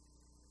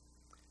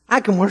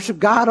 I can worship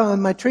God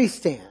on my tree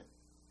stand.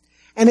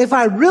 And if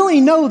I really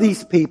know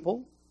these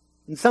people,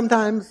 and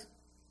sometimes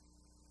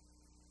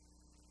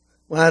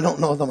when I don't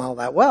know them all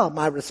that well,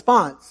 my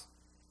response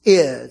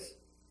is,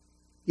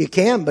 you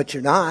can, but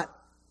you're not.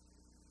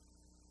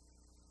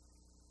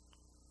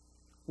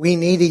 We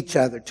need each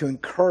other to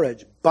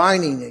encourage,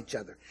 binding each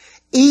other.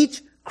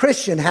 Each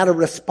Christian had a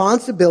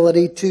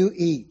responsibility to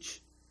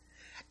each.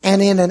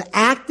 And in an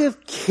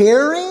active,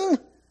 caring,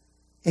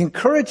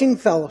 encouraging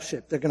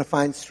fellowship, they're going to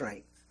find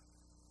strength.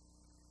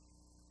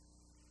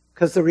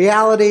 Because the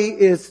reality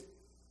is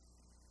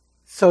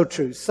so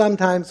true.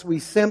 Sometimes we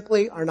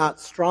simply are not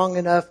strong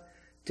enough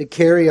to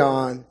carry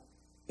on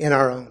in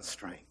our own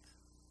strength.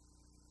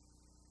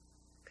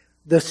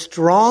 The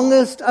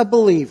strongest of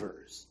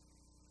believers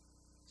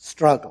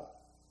struggle.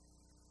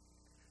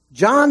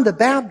 John the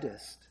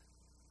Baptist,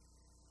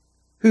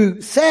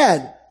 who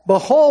said,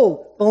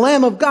 behold, the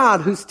Lamb of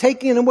God who's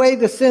taking away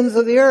the sins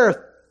of the earth,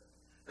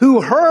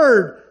 who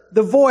heard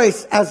the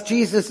voice as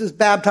Jesus is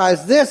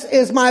baptized, this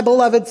is my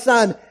beloved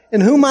Son,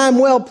 in whom I am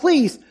well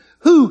pleased,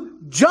 who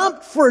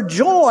jumped for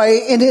joy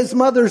in his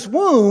mother's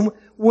womb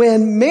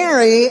when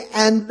Mary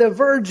and the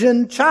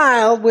virgin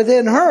child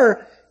within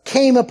her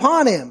came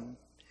upon him.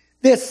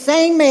 This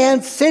same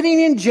man sitting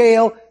in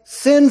jail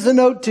sends a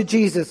note to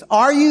Jesus.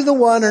 Are you the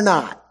one or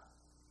not?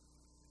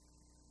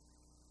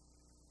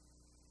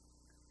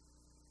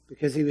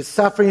 Because he was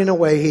suffering in a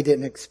way he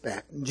didn't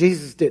expect. And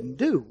Jesus didn't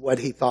do what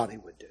he thought he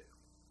would do.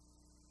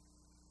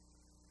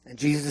 And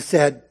Jesus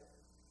said,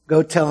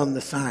 go tell him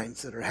the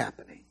signs that are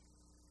happening.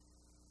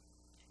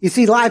 You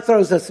see, life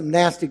throws us some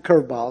nasty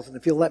curveballs. And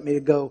if you'll let me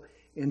go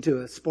into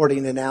a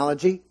sporting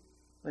analogy,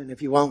 and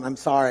if you won't, I'm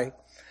sorry.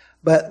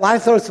 But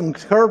life throws some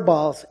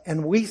curveballs,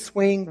 and we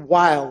swing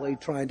wildly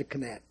trying to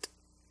connect.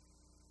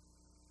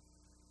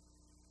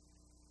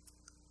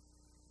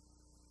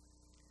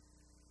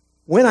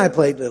 When I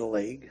played Little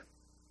League,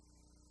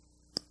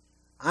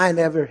 I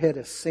never hit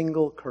a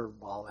single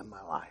curveball in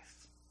my life.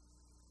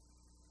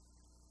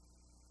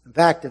 In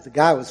fact, if the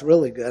guy was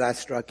really good, I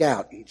struck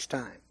out each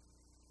time.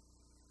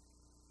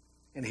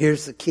 And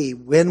here's the key.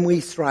 When we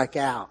strike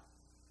out,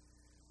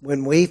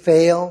 when we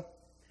fail,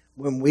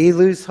 when we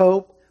lose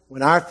hope,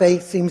 when our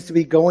faith seems to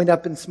be going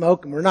up in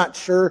smoke and we're not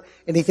sure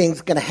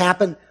anything's going to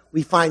happen,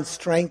 we find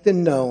strength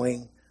in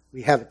knowing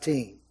we have a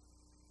team.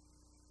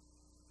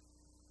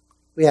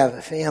 We have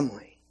a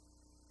family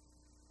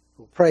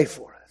who will pray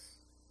for us,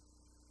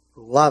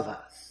 who love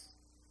us,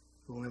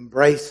 who will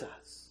embrace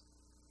us,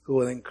 who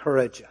will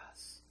encourage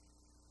us.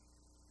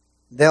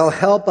 They'll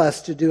help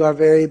us to do our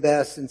very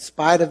best in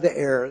spite of the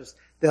errors.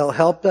 They'll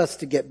help us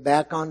to get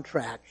back on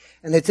track.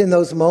 And it's in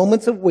those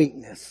moments of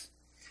weakness,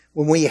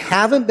 when we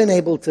haven't been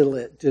able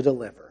to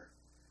deliver,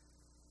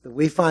 that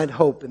we find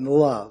hope in the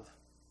love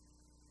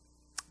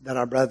that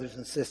our brothers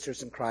and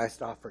sisters in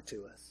Christ offer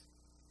to us.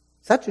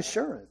 Such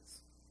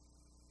assurance.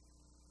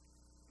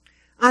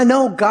 I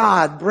know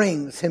God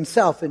brings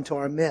himself into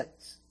our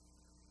midst.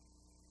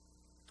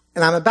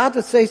 And I'm about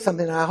to say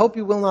something, and I hope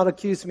you will not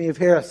accuse me of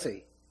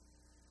heresy.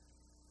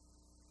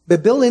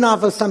 But building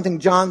off of something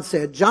John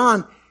said,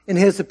 John in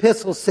his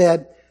epistle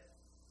said,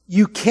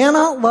 you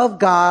cannot love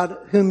God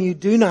whom you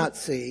do not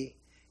see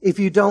if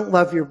you don't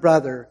love your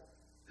brother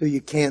who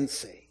you can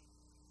see.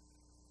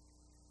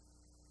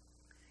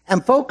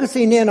 And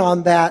focusing in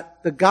on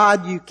that, the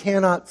God you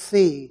cannot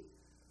see,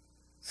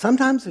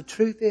 sometimes the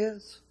truth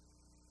is,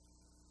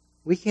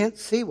 we can't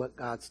see what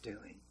God's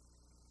doing.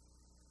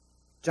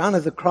 John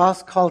of the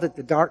Cross called it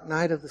the dark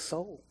night of the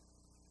soul.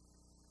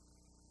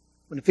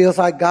 when it feels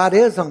like God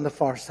is on the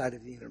far side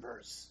of the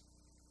universe.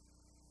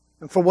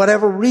 And for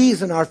whatever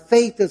reason, our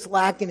faith is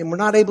lacking and we're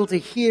not able to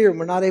hear and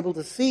we're not able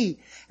to see.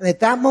 And at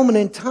that moment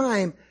in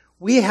time,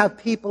 we have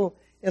people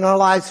in our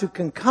lives who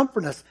can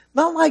comfort us.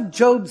 Not like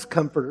Job's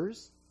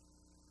comforters.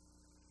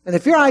 And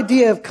if your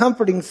idea of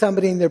comforting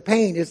somebody in their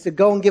pain is to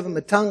go and give them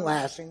a tongue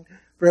lashing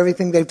for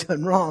everything they've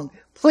done wrong,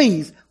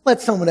 please let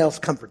someone else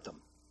comfort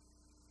them.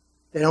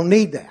 They don't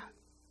need that.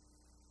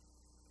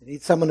 They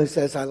need someone who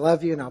says, I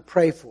love you and I'll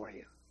pray for you.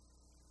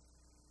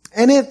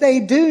 And if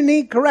they do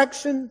need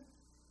correction,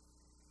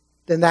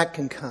 then that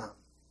can come.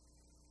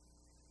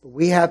 But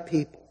we have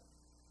people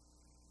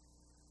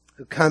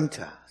who come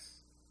to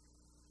us.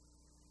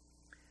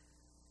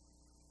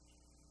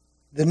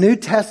 The New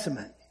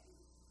Testament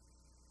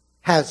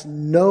has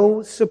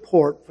no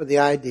support for the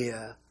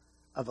idea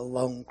of a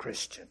lone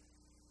Christian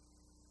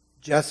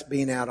just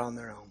being out on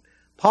their own.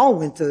 Paul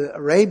went to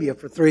Arabia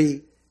for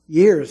 3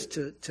 years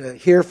to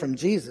hear from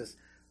Jesus,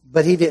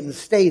 but he didn't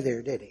stay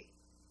there, did he?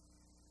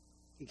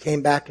 He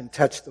came back and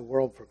touched the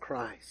world for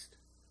Christ.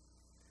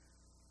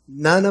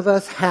 None of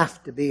us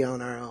have to be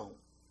on our own.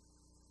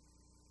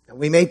 And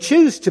we may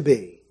choose to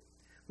be.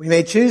 We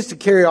may choose to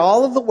carry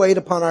all of the weight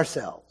upon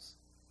ourselves,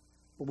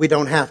 but we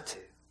don't have to.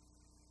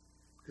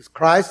 Because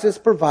Christ has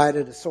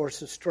provided a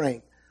source of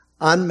strength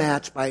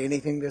unmatched by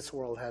anything this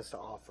world has to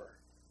offer.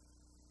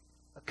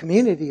 A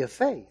community of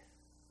faith.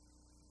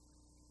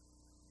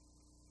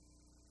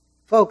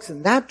 Folks,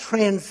 and that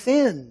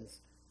transcends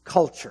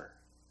culture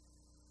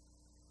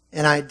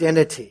and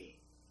identity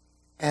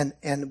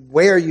and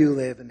where you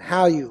live and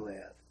how you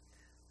live.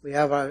 We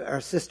have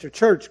our sister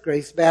church,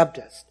 Grace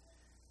Baptist,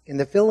 in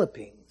the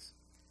Philippines.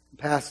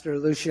 Pastor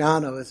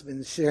Luciano has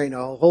been sharing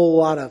a whole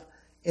lot of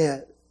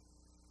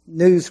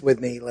news with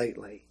me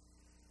lately.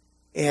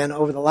 And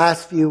over the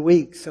last few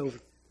weeks, I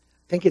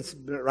think it's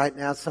right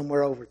now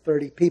somewhere over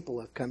 30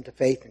 people have come to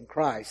faith in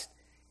Christ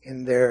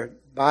in their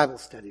Bible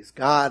studies.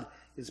 God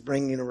is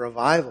bringing a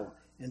revival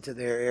into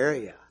their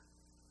area.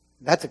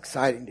 That's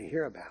exciting to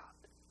hear about.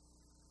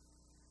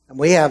 And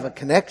we have a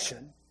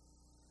connection.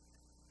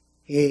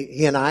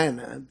 He and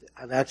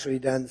I've actually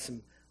done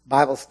some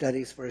Bible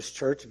studies for his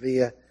church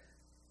via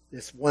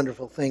this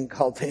wonderful thing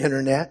called the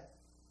internet.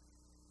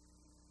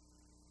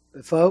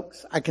 But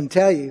folks, I can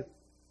tell you,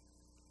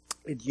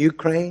 in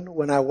Ukraine,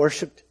 when I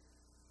worshiped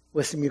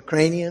with some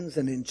Ukrainians,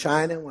 and in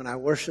China, when I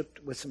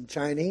worshiped with some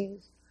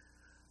Chinese,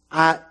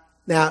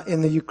 now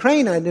in the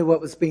Ukraine, I knew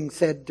what was being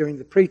said during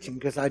the preaching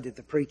because I did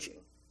the preaching.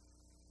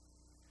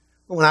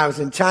 When I was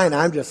in China,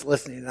 I'm just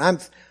listening,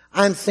 and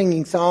I'm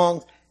singing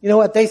songs. You know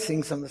what? They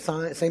sing some of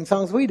the same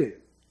songs we do.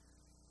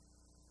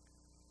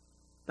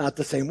 Not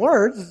the same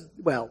words,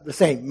 well, the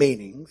same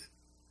meanings.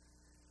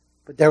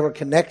 But there were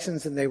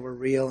connections and they were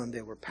real and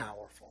they were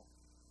powerful.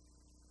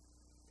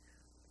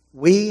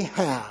 We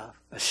have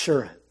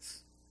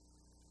assurance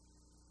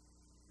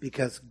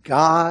because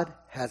God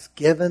has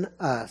given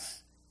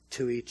us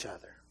to each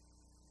other.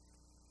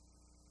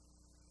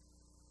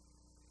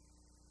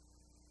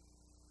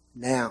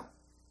 Now,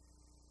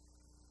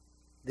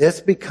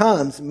 this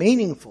becomes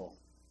meaningful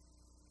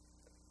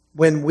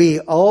when we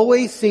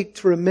always seek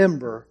to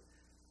remember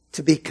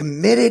to be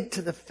committed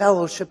to the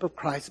fellowship of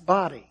Christ's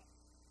body.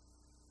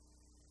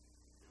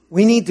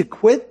 We need to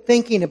quit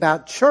thinking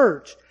about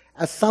church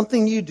as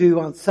something you do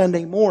on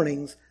Sunday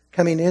mornings,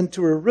 coming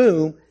into a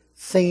room,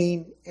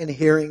 singing and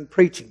hearing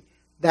preaching.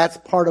 That's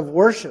part of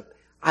worship.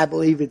 I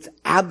believe it's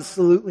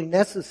absolutely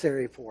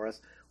necessary for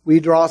us. We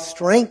draw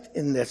strength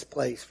in this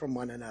place from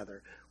one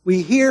another.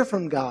 We hear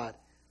from God.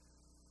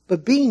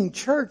 But being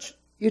church,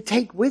 you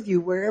take with you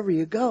wherever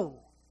you go.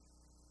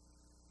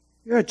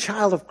 You're a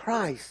child of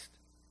Christ.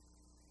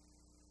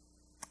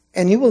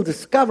 And you will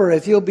discover,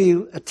 if you'll be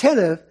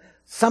attentive,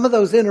 some of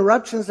those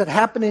interruptions that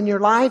happen in your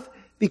life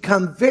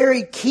become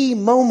very key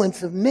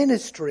moments of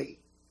ministry,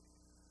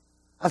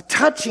 of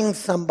touching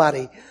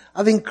somebody,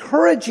 of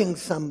encouraging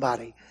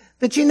somebody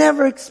that you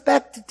never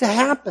expected to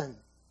happen.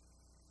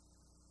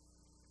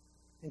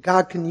 And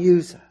God can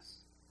use us.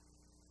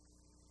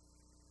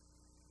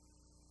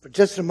 For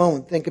just a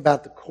moment, think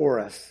about the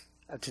chorus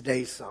of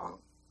today's song.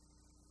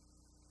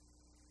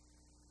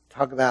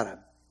 Talk about an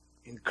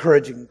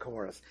encouraging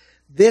chorus.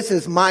 This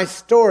is my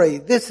story.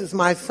 This is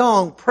my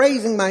song,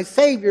 praising my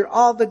Savior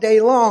all the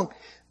day long.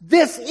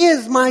 This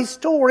is my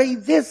story.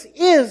 This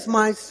is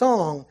my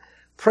song,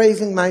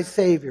 praising my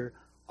Savior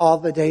all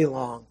the day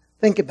long.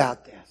 Think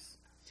about this.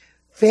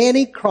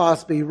 Fanny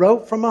Crosby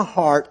wrote from her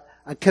heart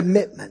a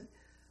commitment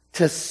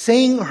to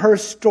sing her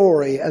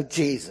story of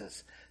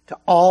Jesus to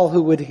all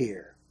who would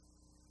hear.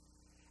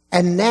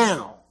 And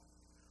now,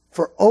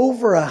 for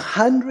over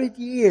 100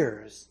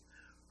 years,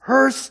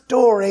 her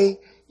story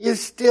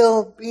is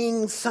still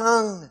being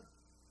sung.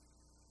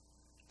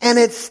 And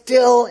it's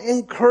still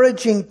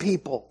encouraging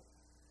people.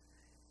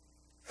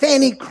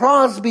 Fanny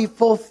Crosby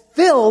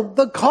fulfilled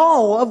the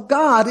call of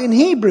God in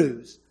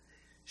Hebrews.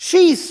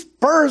 She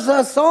spurs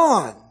us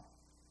on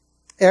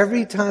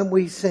every time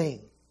we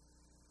sing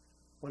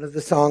one of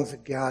the songs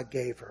that God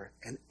gave her.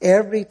 And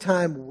every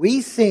time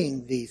we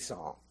sing these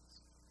songs,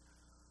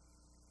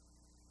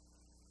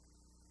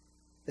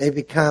 they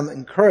become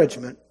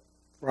encouragement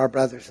for our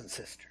brothers and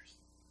sisters.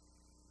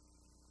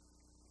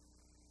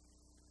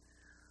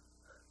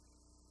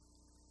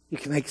 You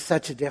can make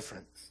such a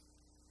difference.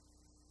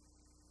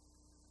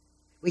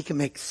 We can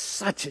make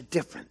such a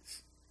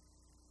difference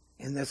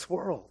in this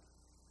world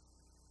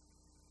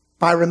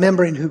by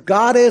remembering who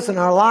God is in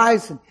our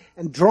lives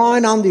and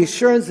drawing on the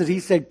assurance that He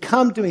said,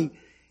 come to me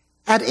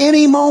at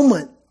any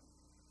moment.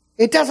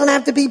 It doesn't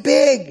have to be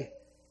big.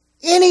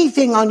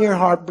 Anything on your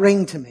heart,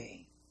 bring to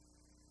me.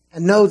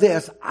 And know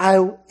this,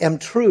 I am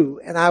true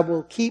and I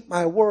will keep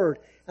my word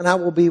and I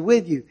will be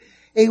with you.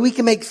 And we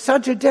can make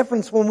such a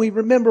difference when we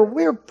remember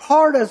we're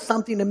part of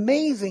something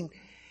amazing.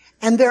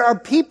 And there are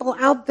people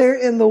out there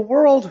in the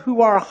world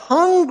who are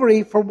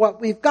hungry for what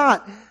we've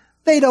got.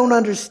 They don't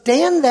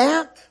understand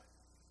that.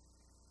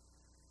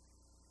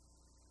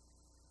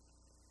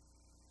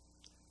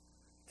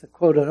 To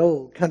quote an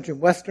old country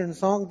and western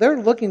song, they're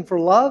looking for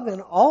love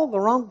in all the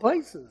wrong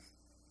places.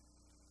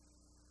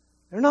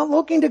 They're not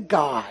looking to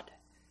God.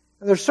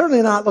 And they're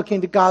certainly not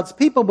looking to God's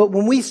people. But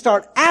when we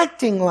start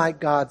acting like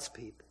God's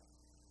people,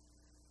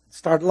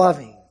 start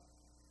loving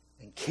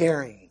and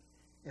caring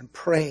and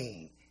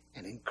praying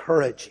and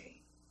encouraging,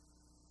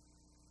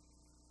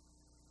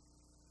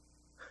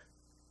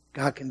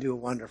 God can do a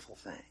wonderful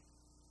thing.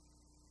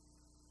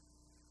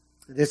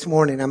 This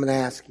morning I'm going to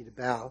ask you to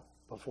bow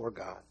before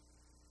God.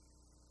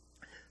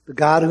 The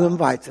God who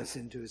invites us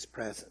into His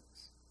presence.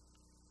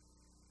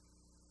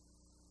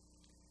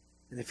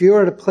 And if you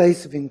are at a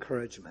place of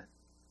encouragement,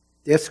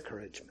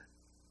 discouragement,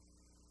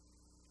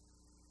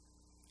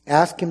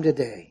 ask Him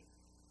today,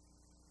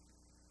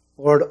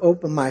 Lord,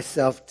 open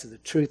myself to the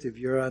truth of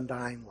your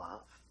undying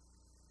love.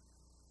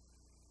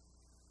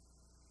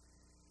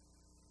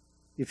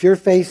 If you're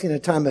facing a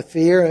time of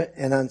fear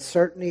and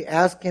uncertainty,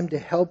 ask Him to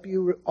help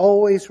you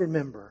always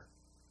remember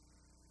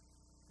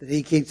that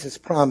He keeps His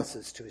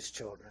promises to His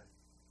children.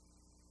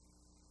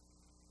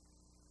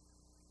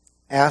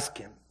 Ask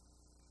Him.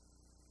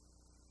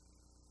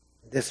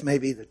 This may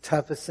be the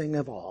toughest thing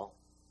of all.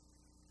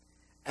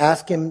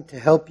 Ask Him to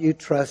help you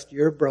trust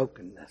your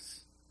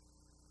brokenness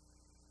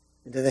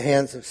into the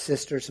hands of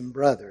sisters and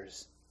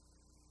brothers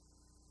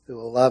who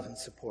will love and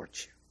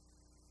support you.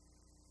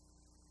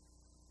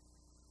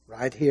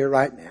 Right here,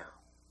 right now.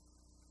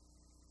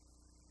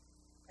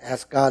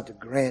 Ask God to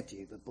grant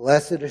you the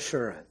blessed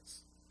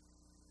assurance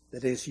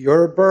that is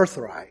your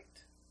birthright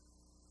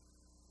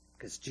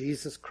because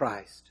Jesus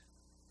Christ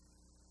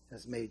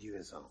has made you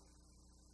His own.